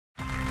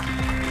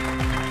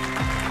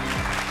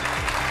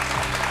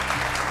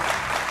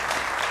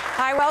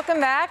Hi, welcome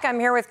back. I'm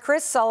here with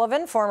Chris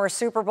Sullivan, former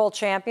Super Bowl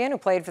champion who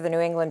played for the New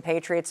England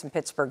Patriots and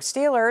Pittsburgh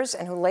Steelers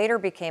and who later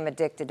became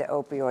addicted to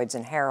opioids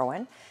and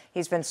heroin.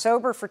 He's been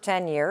sober for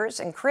 10 years,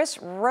 and Chris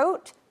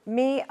wrote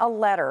me a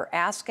letter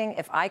asking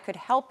if I could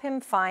help him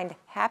find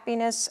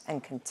happiness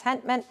and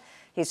contentment.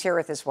 He's here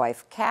with his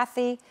wife,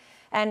 Kathy.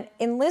 And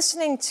in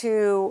listening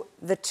to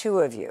the two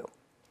of you,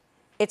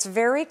 it's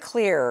very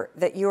clear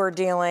that you are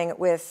dealing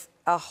with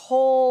a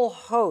whole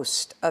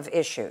host of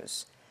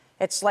issues.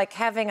 It's like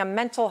having a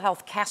mental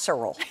health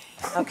casserole,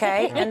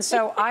 okay? And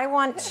so I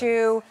want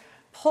to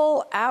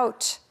pull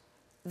out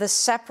the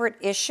separate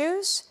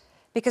issues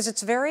because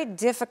it's very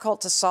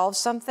difficult to solve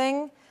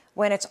something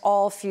when it's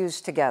all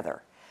fused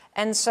together.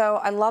 And so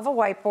I love a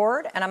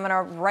whiteboard, and I'm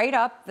gonna write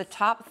up the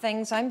top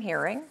things I'm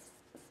hearing.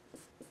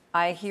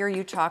 I hear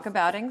you talk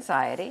about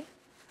anxiety.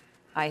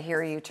 I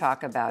hear you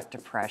talk about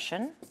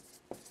depression.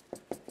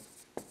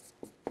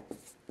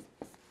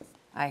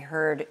 I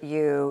heard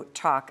you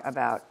talk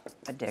about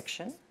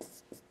addiction.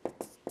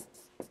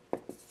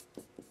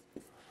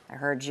 I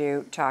heard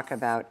you talk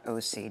about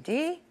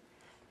OCD,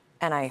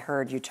 and I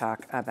heard you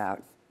talk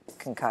about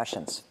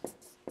concussions.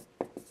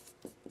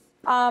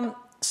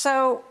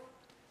 So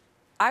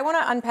I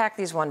want to unpack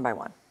these one by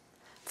one.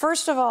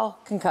 First of all,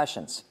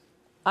 concussions.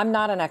 I'm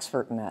not an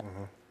expert in that.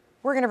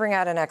 We're going to bring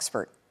out an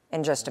expert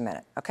in just a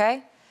minute,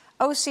 okay?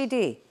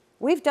 OCD.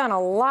 We've done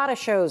a lot of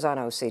shows on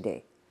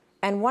OCD.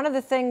 And one of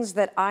the things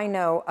that I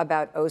know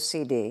about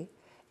OCD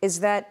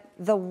is that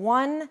the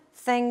one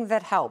thing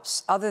that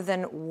helps, other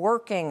than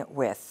working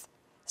with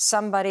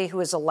somebody who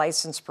is a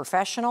licensed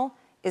professional,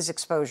 is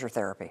exposure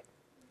therapy.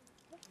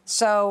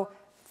 So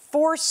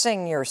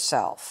forcing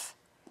yourself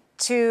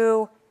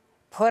to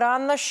put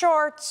on the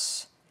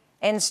shorts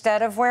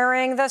instead of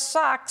wearing the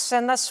socks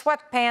and the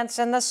sweatpants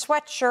and the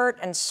sweatshirt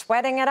and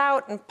sweating it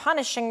out and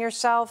punishing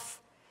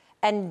yourself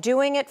and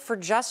doing it for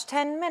just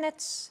 10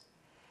 minutes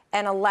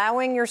and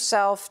allowing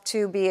yourself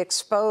to be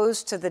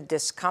exposed to the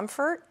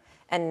discomfort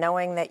and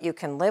knowing that you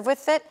can live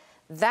with it,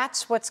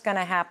 that's what's going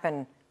to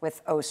happen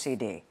with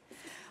OCD.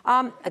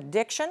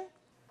 Addiction,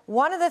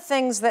 one of the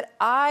things that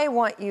I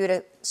want you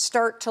to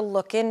start to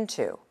look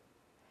into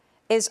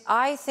is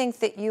I think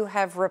that you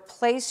have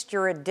replaced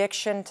your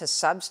addiction to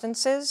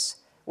substances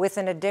with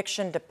an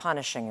addiction to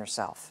punishing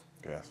yourself.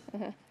 Yes.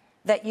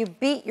 That you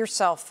beat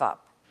yourself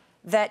up,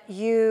 that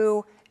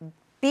you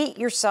beat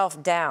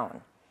yourself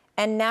down,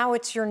 and now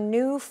it's your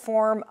new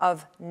form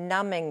of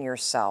numbing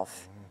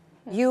yourself.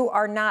 You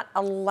are not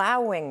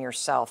allowing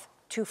yourself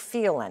to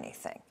feel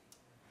anything.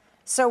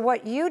 So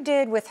what you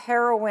did with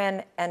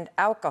heroin and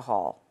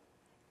alcohol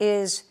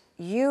is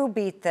you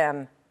beat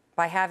them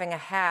by having a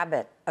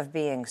habit of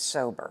being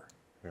sober.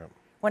 Yeah.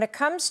 When it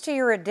comes to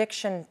your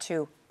addiction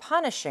to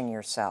punishing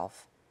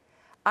yourself,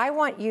 I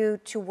want you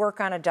to work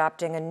on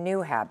adopting a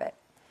new habit,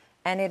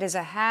 and it is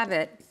a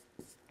habit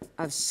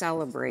of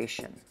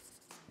celebration.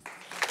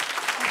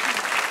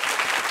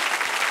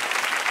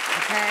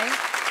 Okay?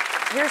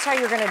 Here's how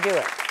you're going to do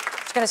it.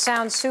 It's going to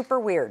sound super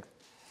weird.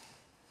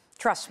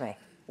 Trust me.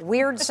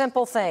 Weird,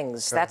 simple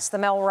things. That's the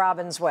Mel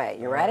Robbins way.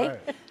 You ready?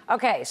 Right.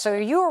 Okay, so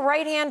are you a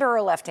right-hander or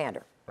a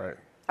left-hander? Right.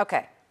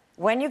 Okay.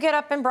 When you get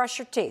up and brush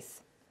your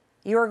teeth,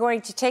 you are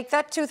going to take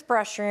that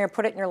toothbrush and you're going to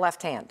put it in your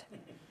left hand.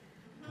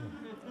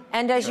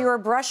 And as you are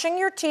brushing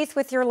your teeth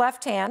with your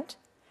left hand,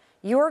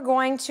 you are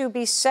going to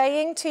be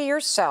saying to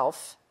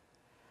yourself,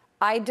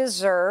 I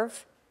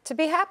deserve to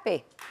be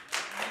happy.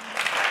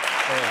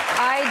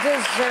 I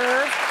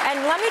deserve,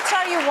 and let me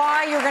tell you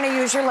why you're going to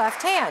use your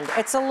left hand.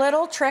 It's a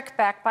little trick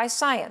backed by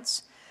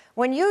science.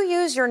 When you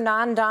use your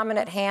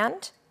non-dominant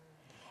hand,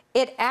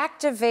 it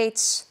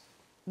activates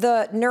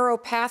the neural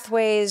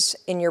pathways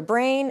in your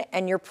brain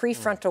and your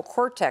prefrontal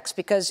cortex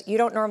because you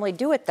don't normally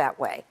do it that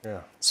way.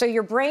 Yeah. So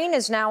your brain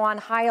is now on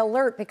high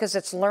alert because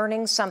it's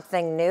learning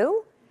something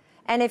new.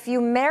 And if you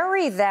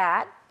marry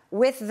that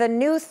with the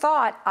new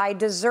thought, I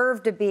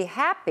deserve to be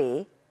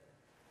happy,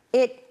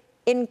 it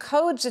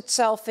encodes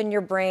itself in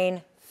your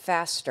brain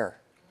faster.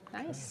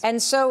 Nice.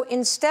 And so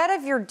instead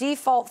of your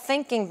default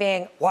thinking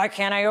being, why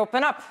can't I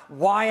open up?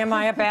 Why am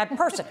I a bad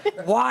person?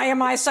 Why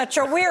am I such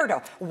a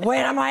weirdo?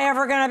 When am I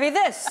ever going to be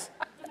this?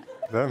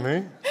 Is that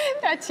me?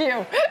 That's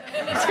you.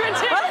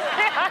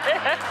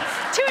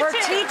 We're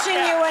teaching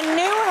you a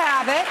new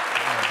habit,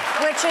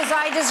 which is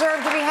I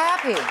deserve to be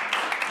happy.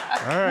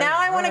 All right. Now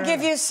I want to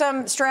give you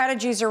some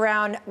strategies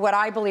around what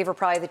I believe are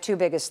probably the two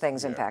biggest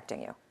things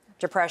impacting you,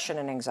 depression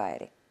and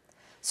anxiety.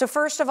 So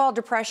first of all,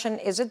 depression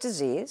is a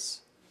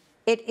disease.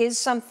 It is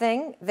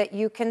something that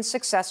you can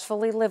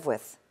successfully live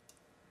with.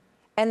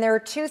 And there are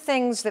two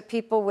things that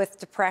people with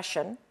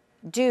depression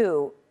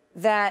do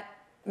that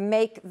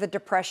make the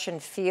depression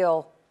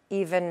feel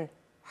even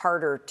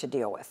harder to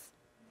deal with.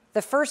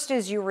 The first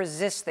is you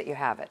resist that you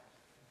have it.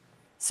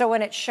 So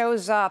when it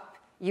shows up,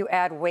 you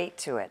add weight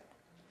to it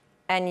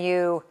and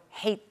you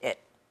hate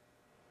it.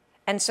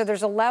 And so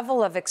there's a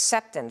level of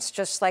acceptance,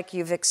 just like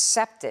you've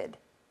accepted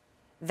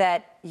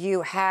that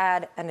you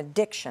had an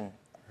addiction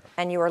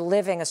and you are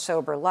living a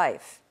sober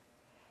life.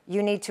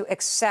 You need to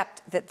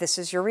accept that this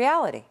is your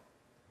reality.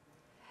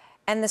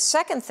 And the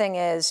second thing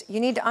is you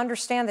need to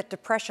understand that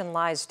depression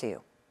lies to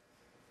you.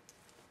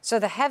 So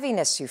the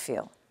heaviness you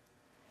feel,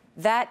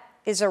 that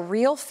is a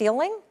real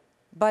feeling,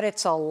 but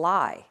it's a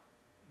lie.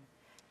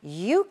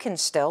 You can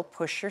still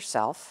push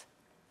yourself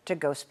to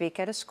go speak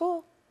at a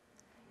school.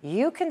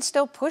 You can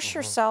still push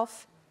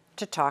yourself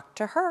to talk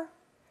to her.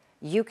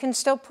 You can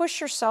still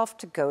push yourself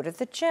to go to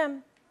the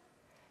gym.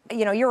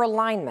 You know, you're a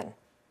lineman.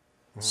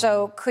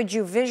 So could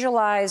you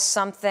visualize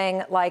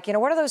something like, you know,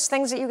 what are those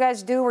things that you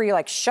guys do where you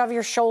like shove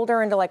your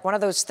shoulder into like one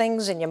of those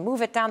things and you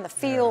move it down the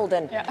field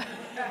and...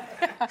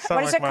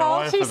 What is it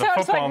called? She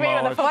sounds like me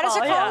with a football. What is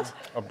it called?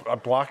 A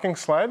blocking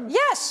sled?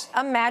 Yes,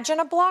 imagine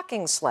a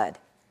blocking sled.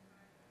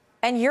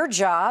 And your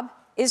job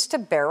is to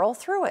barrel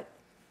through it.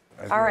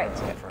 All right,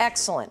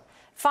 excellent.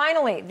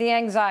 Finally, the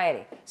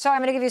anxiety. So I'm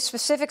going to give you a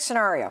specific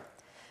scenario.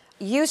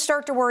 You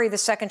start to worry the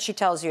second she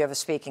tells you you have a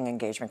speaking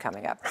engagement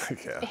coming up.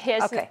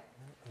 Okay.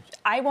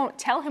 I won't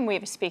tell him we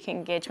have a speaking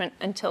engagement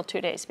until 2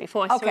 days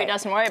before, so he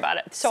doesn't worry about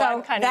it. So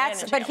I'm kind of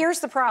managing But him.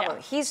 here's the problem.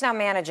 Yeah. He's now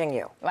managing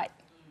you. Right.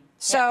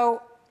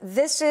 So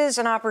this is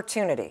an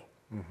opportunity.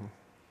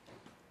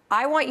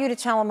 I want you to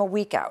tell him a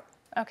week out.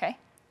 Okay.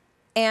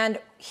 And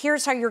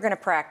here's how you're going to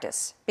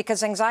practice.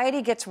 Because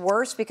anxiety gets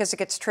worse because it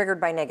gets triggered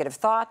by negative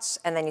thoughts,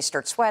 and then you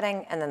start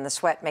sweating, and then the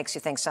sweat makes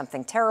you think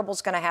something terrible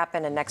is going to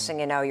happen, and next thing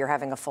you know, you're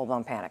having a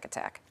full-blown panic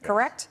attack. Yes.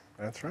 Correct?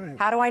 That's right.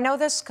 How do I know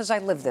this? Because I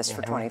lived this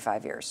for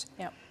 25 years.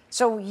 Yep.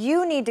 So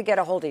you need to get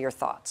a hold of your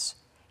thoughts.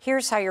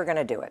 Here's how you're going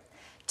to do it.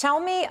 Tell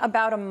me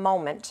about a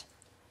moment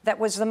that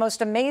was the most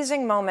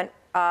amazing moment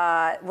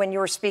when you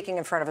were speaking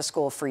in front of a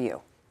school for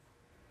you.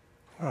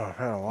 Oh, I've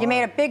had a lot. You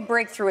made a big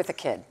breakthrough with a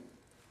kid.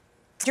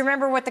 Do you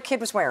remember what the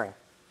kid was wearing?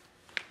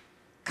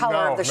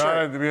 Color of the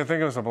shirt. I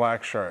think it was a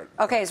black shirt.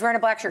 Okay, he's wearing a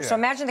black shirt. Yeah. So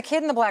imagine the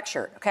kid in the black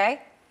shirt,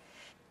 okay?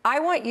 I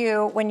want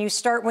you, when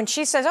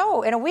she says,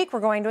 oh, in a week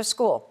we're going to a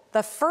school,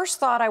 the first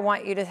thought I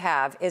want you to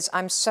have is,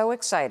 I'm so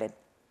excited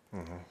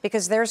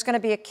because there's going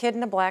to be a kid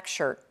in a black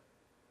shirt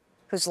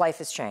whose life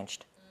has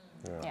changed.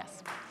 Yeah.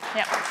 Yes.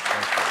 Yep.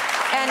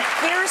 And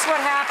here's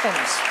what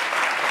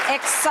happens.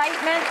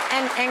 Excitement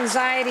and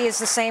anxiety is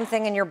the same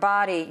thing in your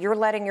body. You're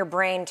letting your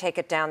brain take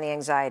it down the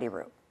anxiety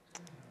route.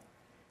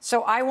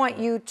 So I want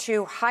you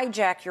to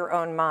hijack your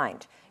own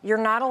mind. You're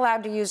not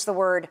allowed to use the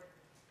word,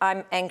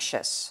 I'm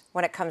anxious,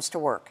 when it comes to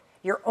work.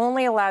 You're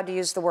only allowed to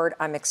use the word,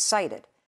 I'm excited.